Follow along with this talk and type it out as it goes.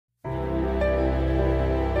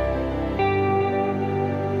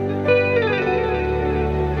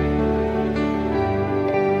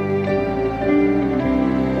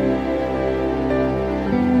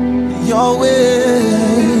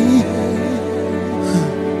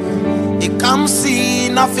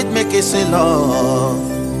fit make it say love.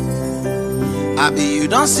 Abi you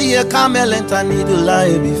don't see a camel enter needle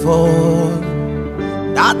lie before.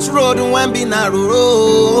 That road won't be narrow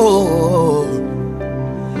road.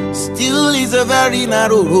 Still is a very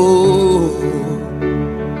narrow road.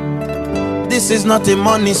 This is not a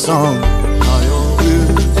money song.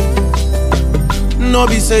 No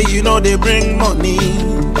be say you know they bring money.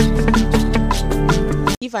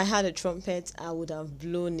 If I had a trumpet, I would have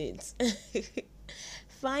blown it.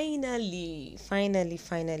 Finally,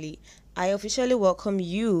 I officially welcome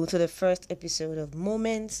you to the first episode of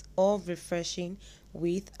Moments of Refreshing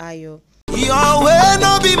with Ayo. Your way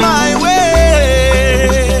no be my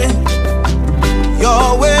way.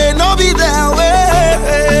 Your way no be their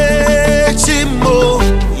way. Chimo,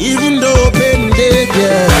 even though pain dey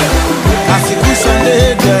there, persecution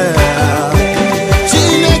dey there.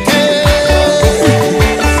 Chineke,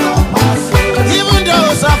 even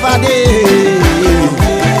though suffer dey.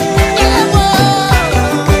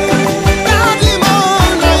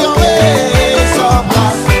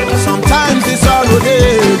 Sometimes it's all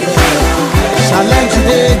good. Challenge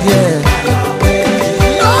today, yeah.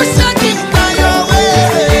 No second on your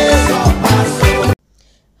way.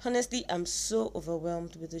 Honestly, I'm so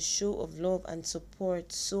overwhelmed with the show of love and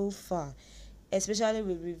support so far, especially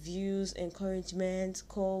with reviews, encouragement,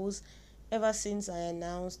 calls. Ever since I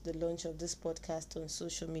announced the launch of this podcast on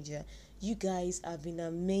social media, you guys have been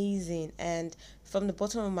amazing, and from the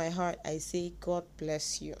bottom of my heart, I say God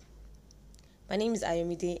bless you. My name is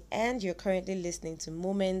Ayomide, and you're currently listening to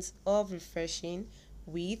Moments of Refreshing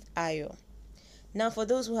with Ayo. Now, for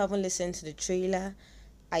those who haven't listened to the trailer,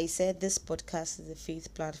 I said this podcast is a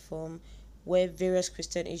faith platform where various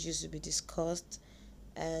Christian issues will be discussed,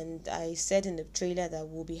 and I said in the trailer that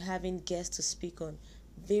we'll be having guests to speak on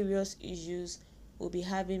various issues. We'll be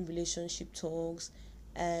having relationship talks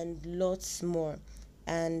and lots more.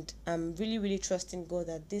 And I'm really trusting God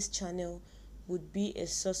that this channel would be a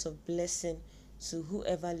source of blessing to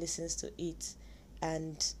whoever listens to it.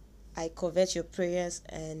 And I covet your prayers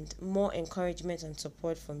and more encouragement and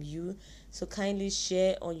support from you. So kindly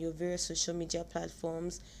share on your various social media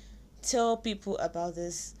platforms. Tell people about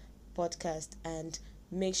this podcast and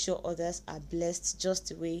make sure others are blessed just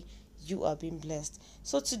the way you are being blessed.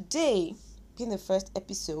 So today, in the first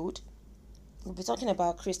episode, we'll be talking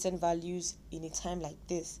about Christian values in a time like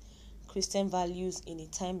this. Christian values in a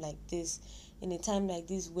time like this. In a time like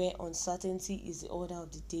this where uncertainty is the order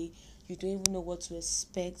of the day. You don't even know what to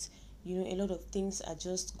expect. You know, a lot of things are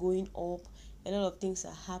just going up. A lot of things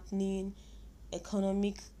are happening.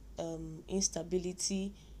 Economic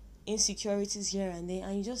instability, insecurities here and there.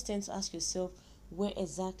 And you just tend to ask yourself, where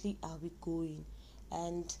exactly are we going?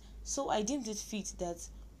 And so I deemed it fit that,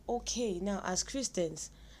 okay, now as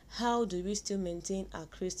Christians, how do we still maintain our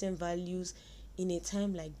Christian values in a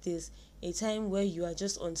time like this? A time where you are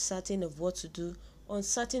just uncertain of what to do,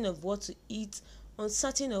 uncertain of what to eat,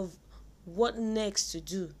 uncertain of what next to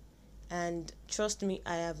do. And trust me,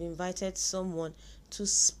 I have invited someone to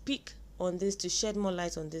speak on this, to shed more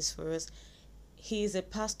light on this for us. He is a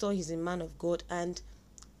pastor, he's a man of God, and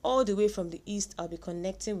all the way from the East, I'll be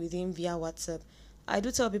connecting with him via WhatsApp. I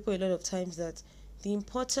do tell people a lot of times that the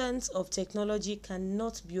importance of technology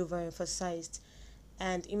cannot be overemphasized.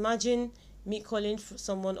 And imagine me calling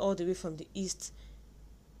someone all the way from the East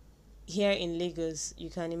here in Lagos. You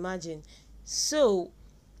can imagine. So,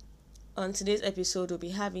 on today's episode, we'll be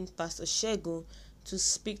having Pastor Segun to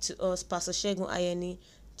speak to us, Pastor Segun Ayeni,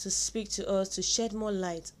 to speak to us, to shed more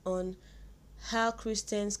light on how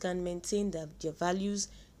Christians can maintain their values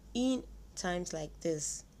in times like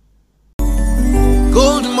this.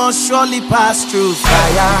 Gold must surely pass through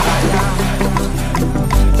fire.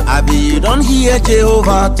 Abi you don't hear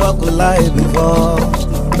Jehovah talk lie before.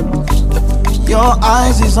 Your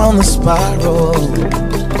eyes is on the spiral.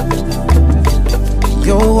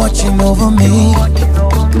 You're watching over me.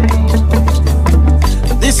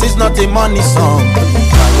 This is not a money song.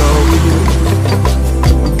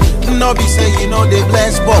 No be say you know they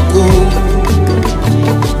bless Boku.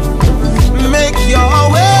 Make your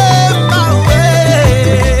way my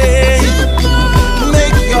way.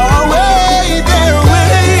 Make your way their way.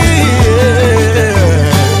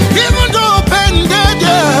 Even though pain dead,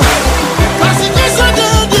 persecution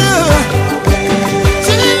dead,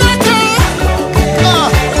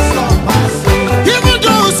 even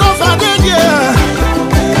though suffer dead,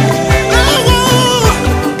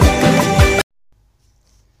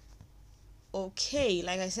 Okay,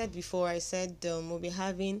 like I said before, I said we'll be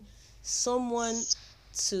having someone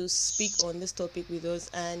to speak on this topic with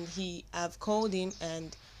us, and I've called him,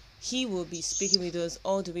 and he will be speaking with us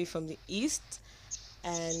all the way from the East.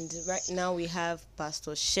 And right now we have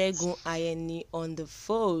Pastor Shegun Ayeni on the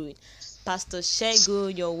phone. Pastor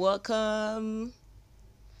Shegun, you're welcome.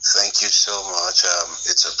 Thank you so much.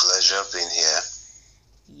 It's a pleasure being here.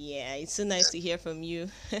 Yeah, it's so nice to hear from you.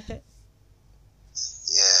 Yeah,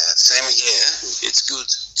 same here. It's good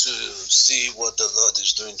to see what the Lord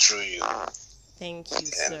is doing through you. Thank you, And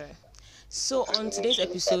sir. So, on today's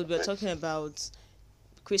episode, we're talking about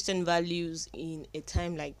Christian values in a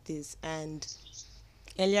time like this. And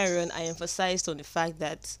earlier on, I emphasized on the fact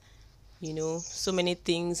that, so many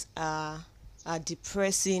things are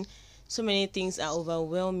depressing, so many things are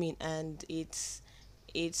overwhelming, and it's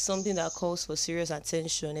something that calls for serious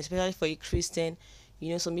attention, especially for a Christian.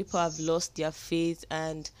 Some people have lost their faith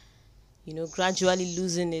and gradually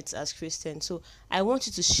losing it as Christians. So I want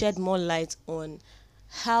you to shed more light on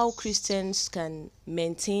how Christians can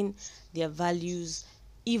maintain their values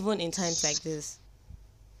even in times like this.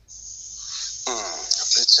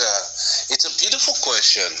 it's a beautiful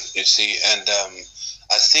question, you see, and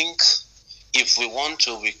I think if we want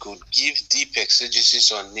to, we could give deep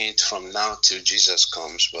exegesis on it from now till Jesus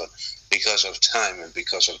comes, but because of time and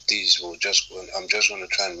because of this, I'm just going to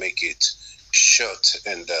try and make it short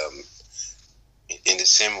and in the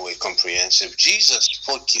same way comprehensive. Jesus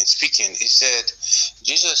speaking,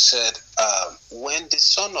 Jesus said, when the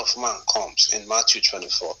Son of Man comes in Matthew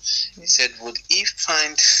 24, he said, would he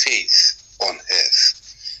find faith on earth?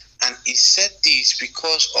 And he said this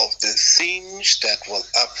because of the things that will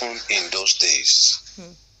happen in those days.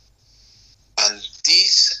 And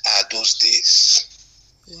these are those days.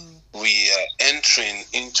 Wow. We are entering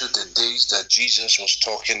into the days that Jesus was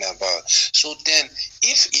talking about. So then,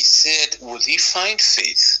 if he said, will he find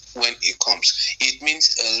faith when he comes? It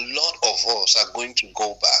means a lot of us are going to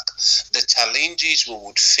go back. The challenges we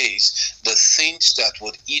would face, the things that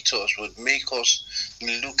would eat us, would make us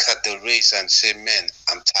look at the race and say, man,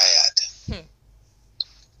 I'm tired.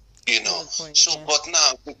 So, yeah. But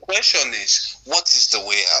now the question is, what is the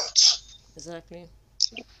way out? Exactly.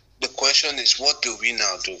 The question is, what do we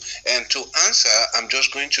now do? And to answer, I'm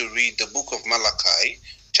just going to read the book of Malachi,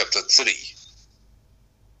 chapter 3.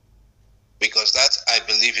 Because that, I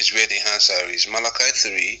believe, is where the answer is. Malachi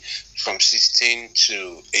 3, from 16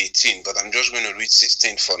 to 18. But I'm just going to read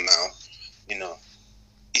 16 for now.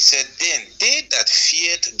 He said, then they that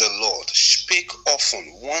feared the Lord spake often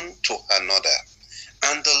one to another.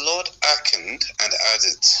 And the Lord hearkened and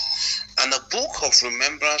added. And a book of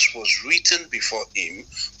remembrance was written before him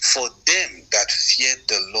for them that feared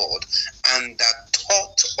the Lord and that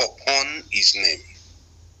thought upon his name.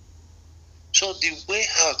 So the way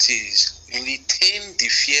out is retain the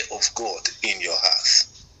fear of God in your heart.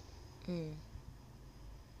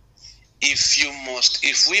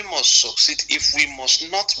 If we must succeed, if we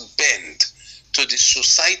must not bend to the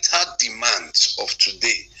societal demands of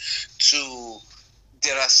today,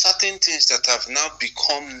 there are certain things that have now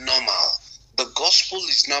become normal. The gospel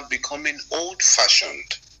is now becoming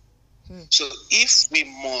old-fashioned. So if we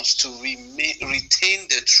must retain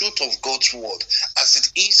the truth of God's word as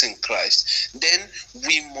it is in Christ, then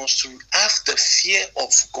we must have the fear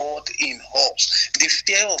of God in us. The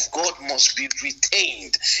fear of God must be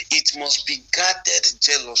retained. It must be guarded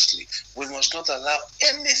jealously. We must not allow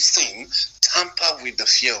anything tamper with the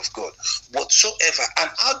fear of God whatsoever.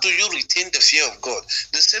 And how do you retain the fear of God?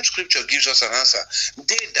 The same scripture gives us an answer.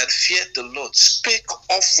 They that fear the Lord spake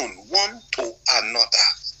often one to another.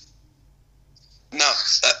 Now,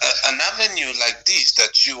 an avenue like this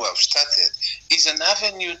that you have started is an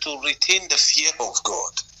avenue to retain the fear of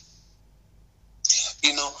God.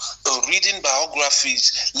 Reading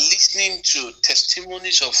biographies, listening to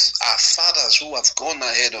testimonies of our fathers who have gone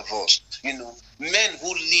ahead of us, men who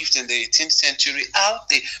lived in the 18th century out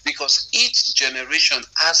there, because each generation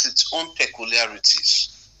has its own peculiarities.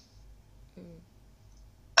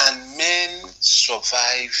 And men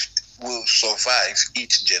will survive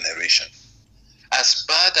each generation. As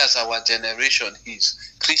bad as our generation is,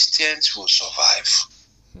 Christians will survive.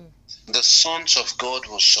 The sons of God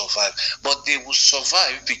will survive. But they will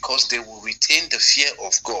survive because they will retain the fear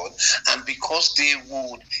of God and because they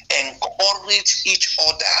would encourage each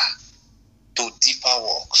other to deeper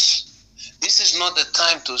works. This is not the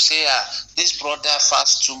time to say, this brother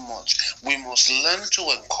fasts too much. We must learn to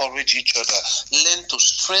encourage each other, learn to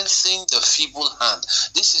strengthen the feeble hand.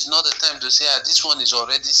 This is not the time to say, this one is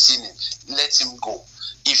already sinning, let him go.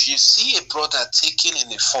 If you see a brother taking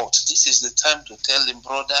in a fault, this is the time to tell him,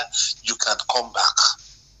 brother, you can come back.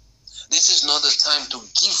 This is not the time to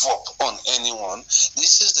give up on anyone.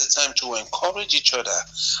 This is the time to encourage each other.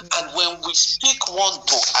 And when we speak one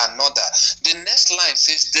to another, the next line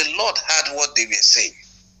says, the Lord heard what they were saying.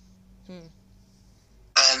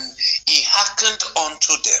 and he hearkened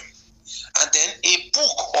unto them. And then a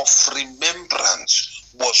book of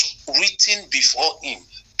remembrance was written before him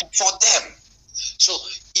for them. So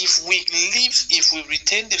if we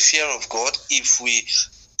retain the fear of God, if we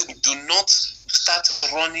do not start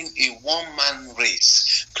running a one-man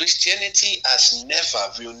race, Christianity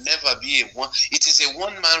will never be it is a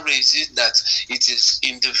one-man race, that it is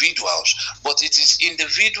individuals, but it is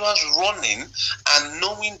individuals running and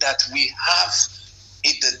knowing that we have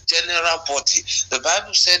in the general body. The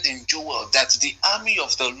Bible said in Joel that the army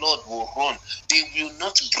of the Lord will run, they will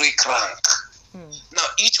not break rank. Now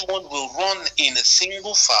each one will run in a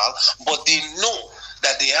single file, but they know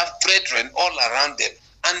that they have brethren all around them,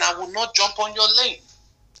 and I will not jump on your lane.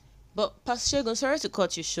 But Pastor Shegun, sorry to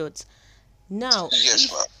cut you short. Now, yes,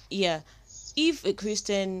 ma'am. If a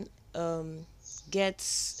Christian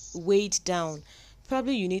gets weighed down,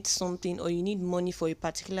 probably you need something or you need money for a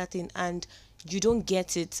particular thing, and you don't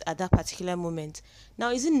get it at that particular moment.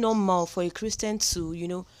 Now, is it normal for a Christian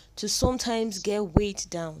to, to sometimes get weighed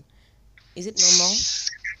down? Is it normal?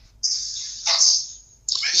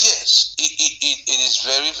 Yes, it is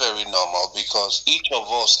very, very normal, because each of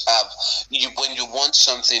us when you want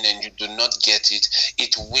something and you do not get it,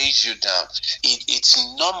 it weighs you down. It's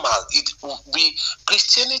normal.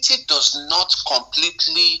 Christianity does not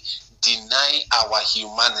completely deny our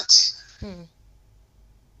humanity.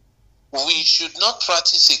 We should not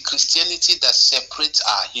practice a Christianity that separates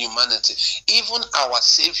our humanity. Even our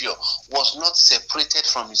Savior was not separated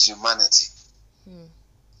from his humanity.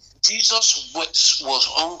 Jesus was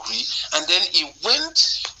hungry, and then he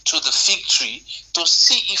went to the fig tree to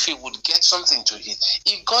see if he would get something to eat.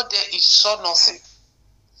 He got there, he saw nothing.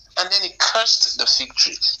 And then he cursed the fig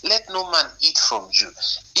tree. Let no man eat from you.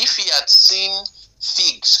 If he had seen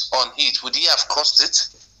figs on it, would he have cursed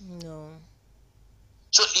it? No.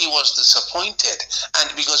 So he was disappointed,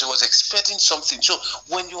 and because he was expecting something. So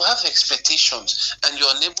when you have expectations and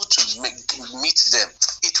you're unable to meet them,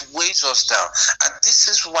 it weighs us down. And this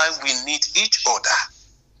is why we need each other.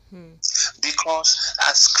 Because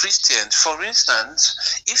as Christians, for instance,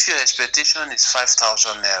 if your expectation is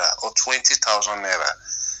 5,000 naira or 20,000 naira,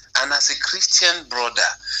 and as a Christian brother,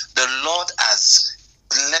 the Lord has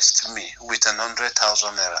blessed me with 100,000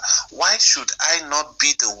 naira, why should I not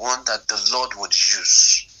be the one that the Lord would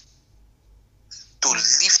use to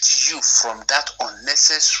lift you from that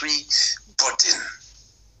unnecessary burden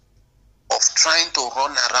of trying to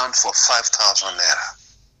run around for 5,000 naira?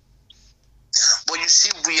 But you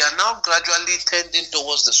see, we are now gradually tending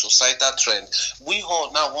towards the societal trend. We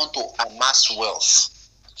all now want to amass wealth.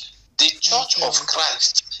 The Church of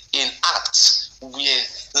Christ in Acts were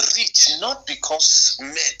rich not because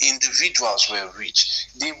individuals were rich.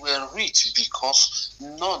 They were rich because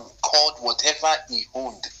none called whatever he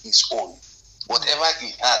owned his own. Whatever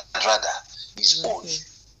he had, rather, his own.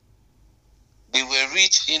 They were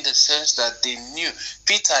rich in the sense that they knew.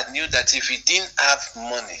 Peter knew that if he didn't have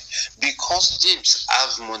money, because James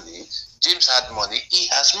had money, he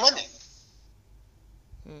has money.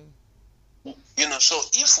 So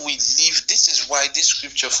if we live, this is why this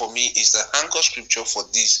scripture for me is the anchor scripture for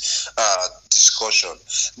this discussion.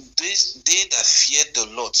 They that fear the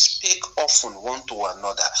Lord spake often one to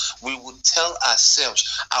another. We would tell ourselves,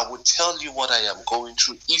 I will tell you what I am going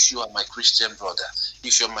through. If you are my Christian brother,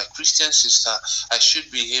 if you're my Christian sister, I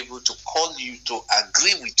should be able to call you to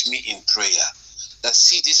agree with me in prayer. That,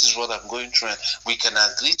 see, this is what I'm going through, and we can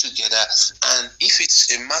agree together. And if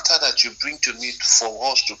it's a matter that you bring to me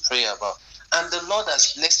for us to pray about, and the Lord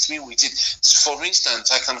has blessed me with it. For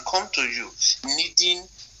instance, I can come to you needing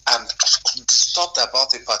and disturbed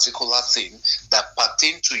about a particular thing that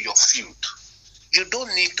pertains to your field. You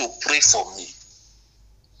don't need to pray for me.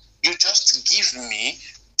 You just give me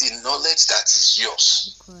the knowledge that is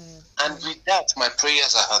yours. And with that, my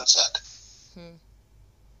prayers are answered.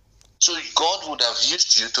 So God would have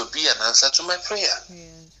used you to be an answer to my prayer.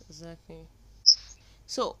 Yes, exactly.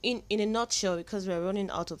 So in a nutshell, because we're running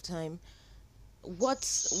out of time, what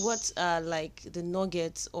are like the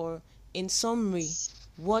nuggets, or in summary,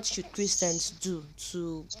 what should Christians do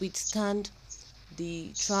to withstand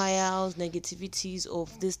the trials, negativities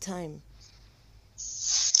of this time?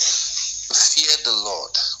 Fear the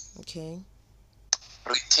Lord. Okay.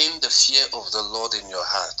 Retain the fear of the Lord in your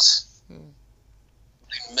heart.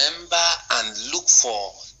 Remember and look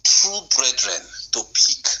for true brethren to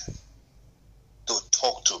pick, to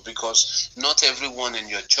talk to, because not everyone in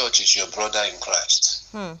your church is your brother in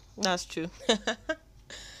Christ. That's true.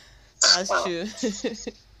 That's true.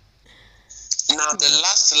 Now the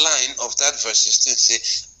last line of that verse 16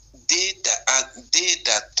 says, they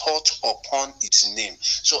that thought upon its name.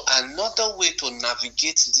 So another way to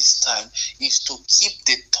navigate this time is to keep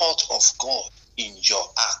the thought of God in your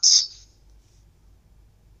heart.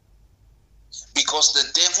 Because the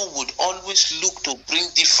devil would always look to bring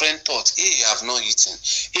different thoughts. Hey, I've not eaten.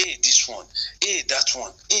 Hey, this one. Hey, that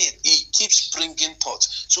one. Hey, he keeps bringing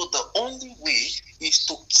thoughts. So the only way is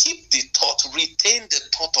to keep the thought, retain the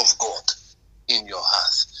thought of God in your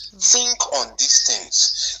heart. Think on these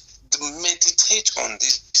things. Meditate on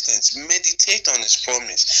these things. Meditate on his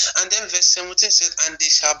promise. And then verse 17 says, and they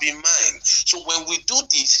shall be mine. So when we do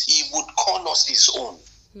this, he would call us his own.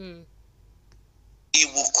 He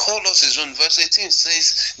will call us his own. Verse 18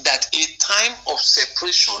 says that a time of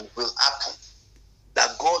separation will happen.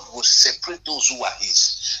 That God will separate those who are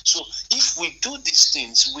his. So if we do these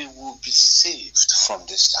things, we will be saved from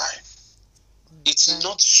this time. It's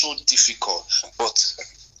not so difficult, but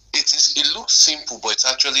it looks simple, but it's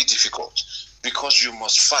actually difficult because you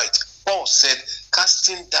must fight. Paul said,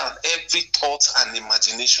 casting down every thought and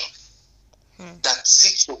imagination that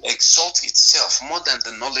seeks to exalt itself more than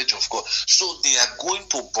the knowledge of God. So they are going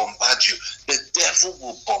to bombard you. The devil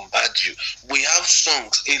will bombard you. We have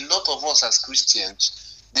songs. A lot of us as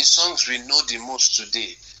Christians, the songs we know the most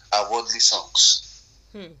today are worldly songs.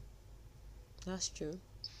 That's true.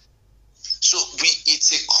 So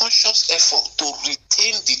it's a conscious effort to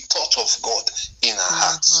retain the thought of God in our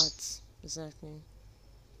hearts. Exactly.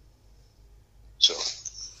 So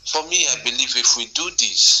for me, I believe if we do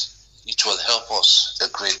this, it will help us a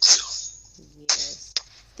great deal. Yes.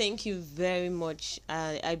 Thank you very much.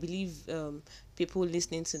 I believe people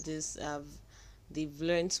listening to this they've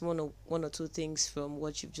learned one or two things from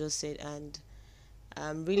what you've just said, and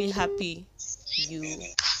I'm really happy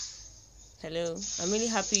I'm really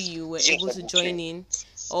happy you were able to join in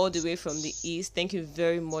all the way from the East. Thank you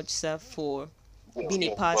very much, sir, for being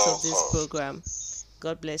a part of this program.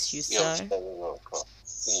 God bless you, sir. You're very welcome.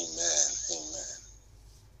 Amen. Amen.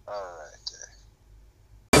 All right.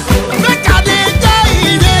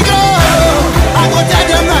 I go tell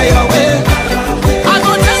them now your way. I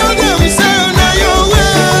go tell them say now your way.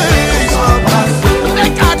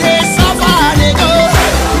 Make a day suffer they go.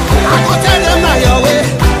 I go tell them now your way.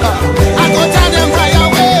 I go tell them now your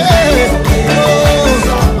way.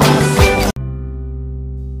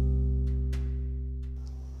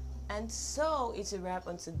 And so it's a wrap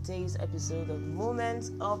on today's episode of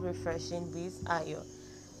Moments of Refreshing with Ayo.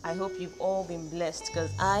 I hope you've all been blessed, because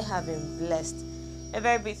I have been blessed. A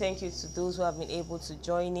very big thank you to those who have been able to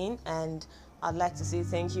join in, and I'd like to say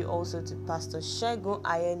thank you also to Pastor Shegun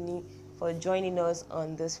Ayeni for joining us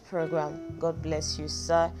on this program. God bless you,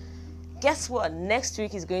 sir. Guess what? Next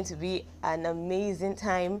week is going to be an amazing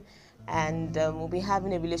time, and we'll be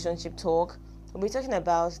having a relationship talk. We'll be talking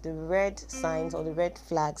about the red signs or the red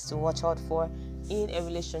flags to watch out for in a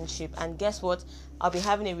relationship. And guess what? I'll be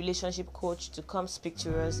having a relationship coach to come speak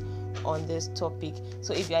to us on this topic.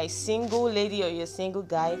 So if you're a single lady or you're a single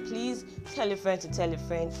guy, please tell a friend to tell a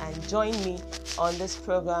friend and join me on this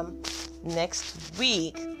program next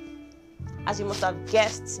week. As you must have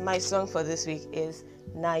guessed, my song for this week is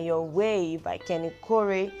Na Your Way by Kenny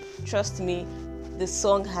Corey. Trust me, the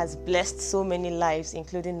song has blessed so many lives,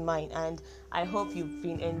 including mine, and I hope you've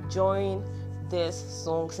been enjoying this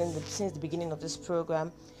song since the beginning of this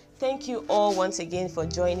program. Thank you all once again for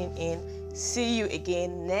joining in. See you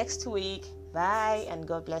again next week. Bye, and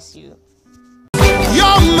God bless you.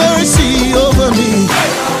 Your mercy over me,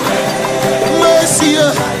 mercy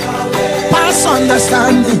past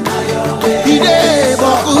understanding.